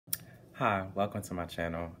Hi, welcome to my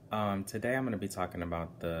channel. Today I'm going to be talking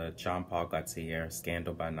about the Jean Paul Gaultier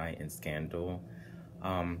Scandal by Night and Scandal.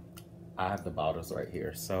 I have the bottles right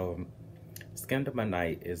here. So Scandal by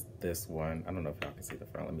Night is this one. I don't know if y'all can see the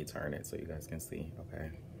front. Let me turn it so you guys can see.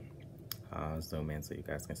 Okay. Zoom in so you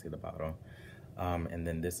guys can see the bottle. And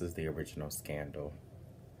then this is the original Scandal.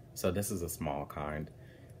 So this is a small kind.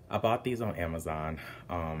 I bought these on Amazon.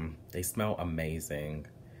 They smell amazing.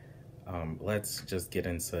 Let's just get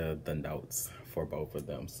into the notes for both of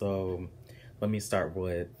them. So let me start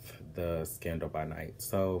with the Scandal by Night.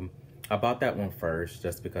 So I bought that one first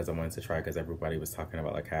just because I wanted to try, because everybody was talking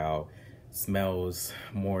about like how it smells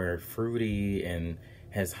more fruity and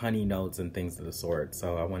has honey notes and things of the sort.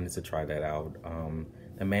 So I wanted to try that out.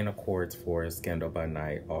 The main accords for Scandal by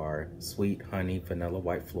Night are sweet, honey, vanilla,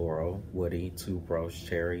 white floral, woody, tuberose,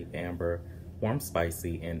 cherry, amber, warm,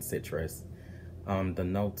 spicy, and citrus. The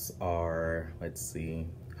notes are, let's see,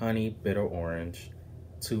 honey, bitter orange,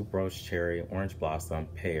 tuberose, cherry, orange blossom,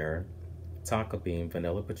 pear, tonka bean,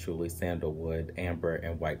 vanilla patchouli, sandalwood, amber,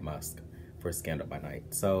 and white musk for Scandal by Night.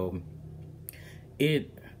 So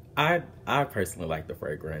I personally like the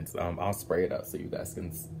fragrance. I'll spray it up so you guys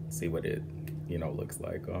can see what it looks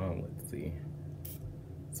like. Let's see.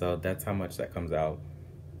 So that's how much that comes out.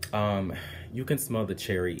 You can smell the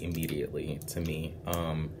cherry immediately to me.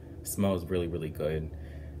 Smells really, really good.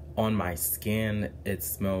 On my skin, it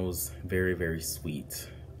smells very, very sweet.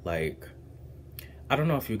 Like, I don't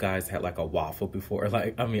know if you guys had like a waffle before.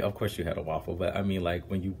 Like, I mean, of course you had a waffle, but I mean, like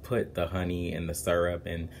when you put the honey and the syrup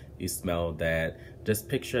and you smell that, just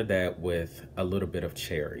picture that with a little bit of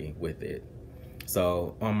cherry with it.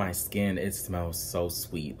 So on my skin, it smells so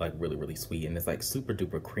sweet, like really, really sweet. And it's like super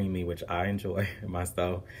duper creamy, which I enjoy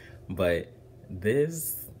myself. But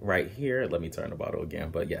this right here, let me turn the bottle again.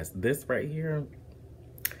 But yes, this right here,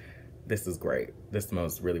 this is great. This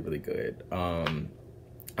smells really, really good.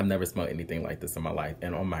 I've never smelled anything like this in my life.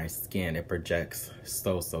 And on my skin, it projects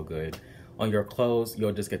so good. On your clothes,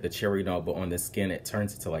 you'll just get the cherry note, but on the skin, it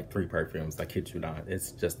turns into like 3 perfumes. I kid you not.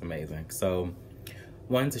 It's just amazing. So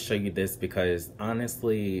wanted to show you this because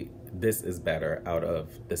honestly, this is better out of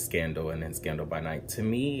the Scandal and then Scandal by Night. To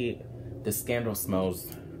me, the Scandal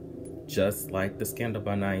smells just like the Scandal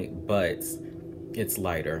by Night, but it's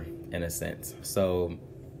lighter in a sense. So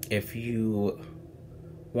if you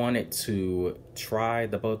wanted to try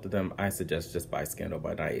the both of them, I suggest just buy Scandal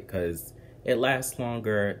by Night because it lasts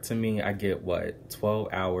longer. To me, I get what, 12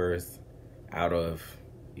 hours out of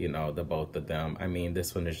the both of them. I mean,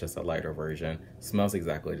 this one is just a lighter version. Smells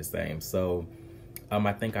exactly the same. So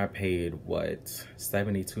I think I paid what,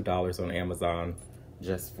 $72 on Amazon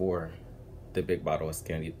just for the big bottle of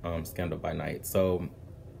Scandal by Night. So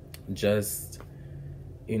just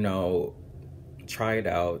try it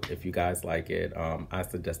out. If you guys like it, I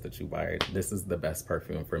suggest that you buy it. This is the best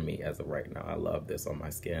perfume for me as of right now. I love this on my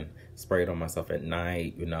skin. Spray it on myself at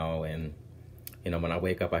night, and when I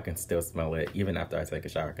wake up, I can still smell it. Even after I take a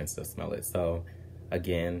shower, I can still smell it. So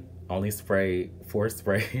again, only spray 4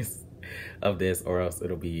 sprays of this or else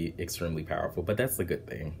it'll be extremely powerful, but that's a good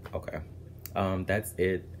thing. Okay, that's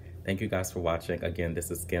it. Thank you guys for watching. Again,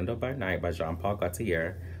 this is Scandal by Night by Jean Paul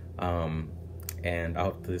Gaultier. And I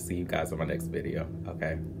hope to see you guys on my next video.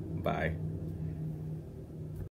 Okay, bye.